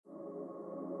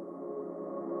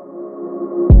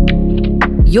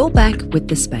You're back with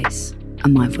The Space, a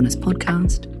mindfulness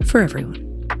podcast for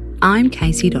everyone. I'm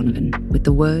Casey Donovan with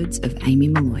the words of Amy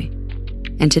Molloy.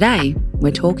 And today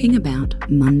we're talking about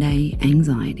Monday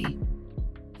anxiety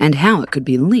and how it could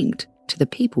be linked to the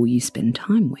people you spend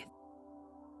time with.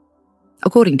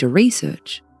 According to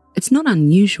research, it's not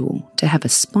unusual to have a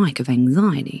spike of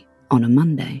anxiety on a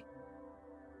Monday.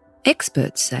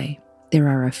 Experts say there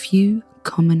are a few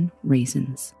common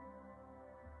reasons.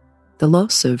 The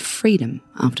loss of freedom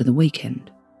after the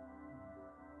weekend,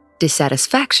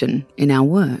 dissatisfaction in our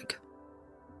work,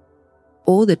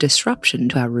 or the disruption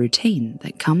to our routine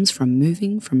that comes from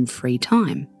moving from free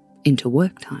time into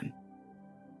work time.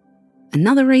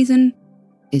 Another reason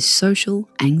is social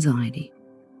anxiety.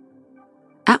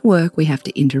 At work, we have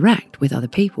to interact with other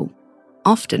people,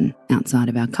 often outside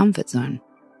of our comfort zone.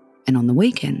 And on the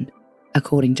weekend,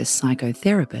 according to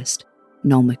psychotherapist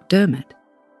Noel McDermott,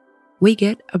 we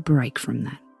get a break from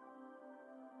that.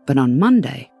 But on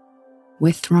Monday,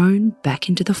 we're thrown back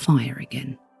into the fire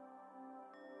again.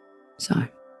 So,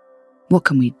 what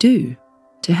can we do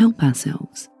to help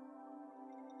ourselves?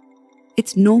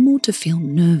 It's normal to feel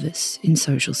nervous in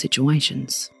social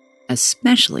situations,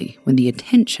 especially when the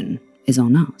attention is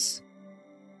on us.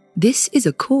 This is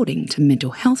according to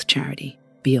mental health charity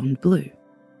Beyond Blue.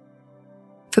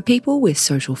 For people with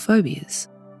social phobias,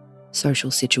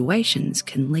 social situations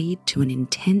can lead to an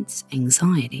intense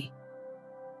anxiety.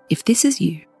 If this is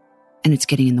you and it's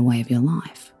getting in the way of your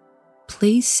life,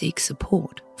 please seek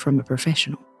support from a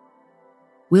professional.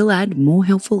 We'll add more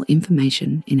helpful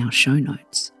information in our show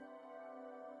notes.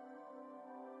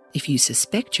 If you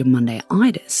suspect your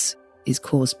Monday-itis is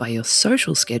caused by your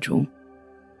social schedule,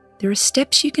 there are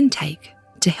steps you can take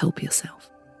to help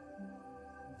yourself.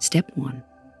 Step 1.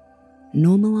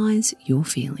 Normalize your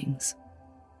feelings.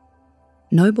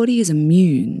 Nobody is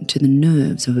immune to the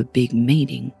nerves of a big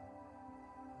meeting.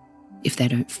 If they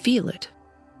don't feel it,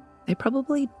 they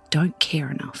probably don't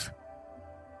care enough.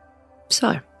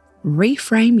 So,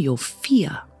 reframe your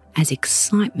fear as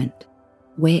excitement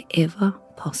wherever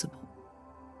possible.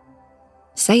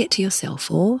 Say it to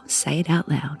yourself or say it out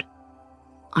loud.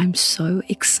 I'm so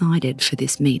excited for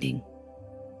this meeting.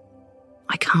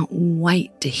 I can't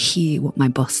wait to hear what my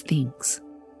boss thinks.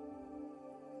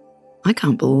 I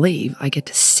can't believe I get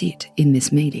to sit in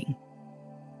this meeting.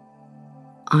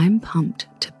 I'm pumped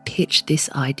to pitch this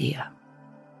idea.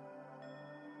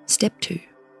 Step 2.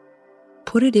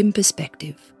 Put it in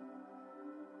perspective.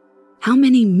 How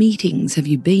many meetings have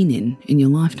you been in your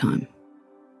lifetime?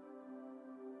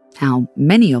 How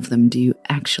many of them do you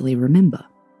actually remember?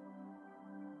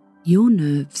 Your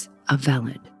nerves are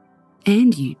valid,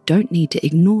 and you don't need to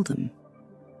ignore them.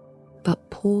 But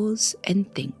pause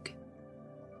and think.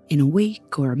 In a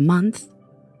week or a month,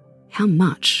 how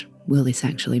much will this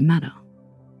actually matter?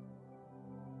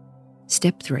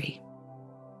 Step 3.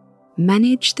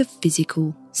 Manage the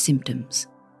physical symptoms.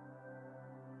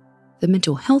 The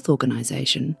Mental Health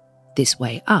Organisation, This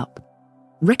Way Up,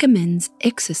 recommends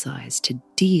exercise to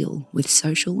deal with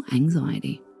social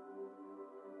anxiety.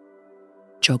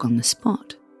 Jog on the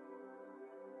spot.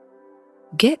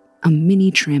 Get a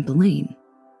mini trampoline.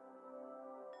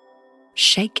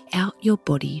 Shake out your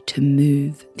body to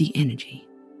move the energy.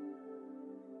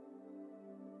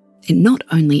 It not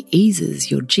only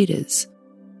eases your jitters,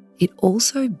 it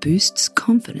also boosts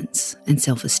confidence and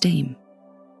self-esteem,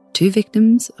 two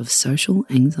victims of social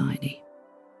anxiety.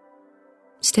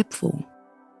 Step 4.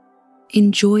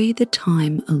 Enjoy the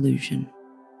time illusion.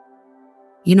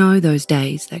 You know those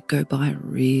days that go by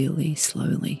really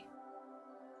slowly.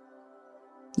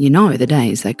 You know the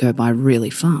days that go by really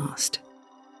fast.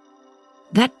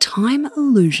 That time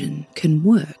illusion can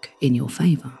work in your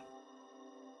favour.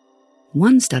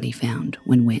 One study found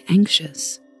when we're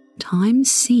anxious, time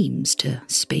seems to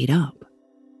speed up.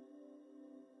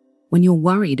 When you're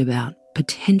worried about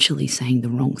potentially saying the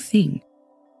wrong thing,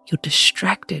 you're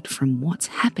distracted from what's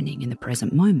happening in the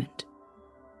present moment.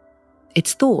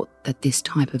 It's thought that this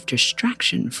type of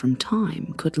distraction from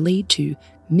time could lead to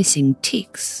missing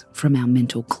ticks from our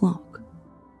mental clock.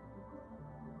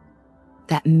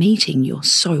 That meeting you're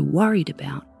so worried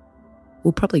about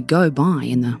will probably go by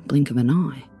in the blink of an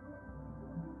eye.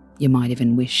 You might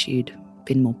even wish you'd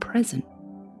been more present.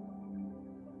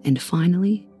 And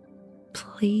finally,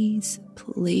 please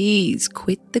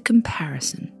quit the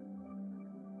comparison.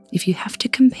 If you have to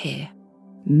compare,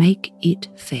 make it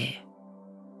fair.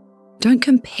 Don't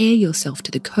compare yourself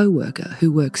to the coworker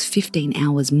who works 15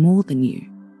 hours more than you.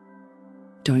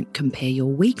 Don't compare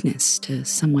your weakness to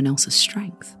someone else's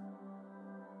strength.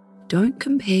 Don't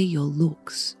compare your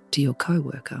looks to your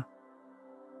coworker.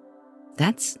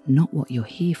 That's not what you're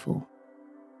here for.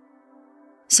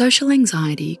 Social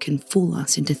anxiety can fool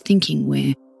us into thinking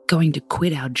we're going to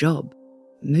quit our job,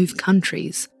 move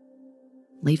countries,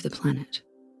 leave the planet.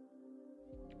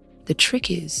 The trick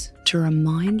is to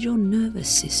remind your nervous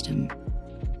system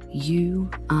you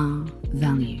are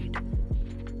valued.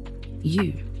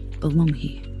 You belong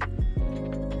here.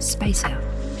 Space out.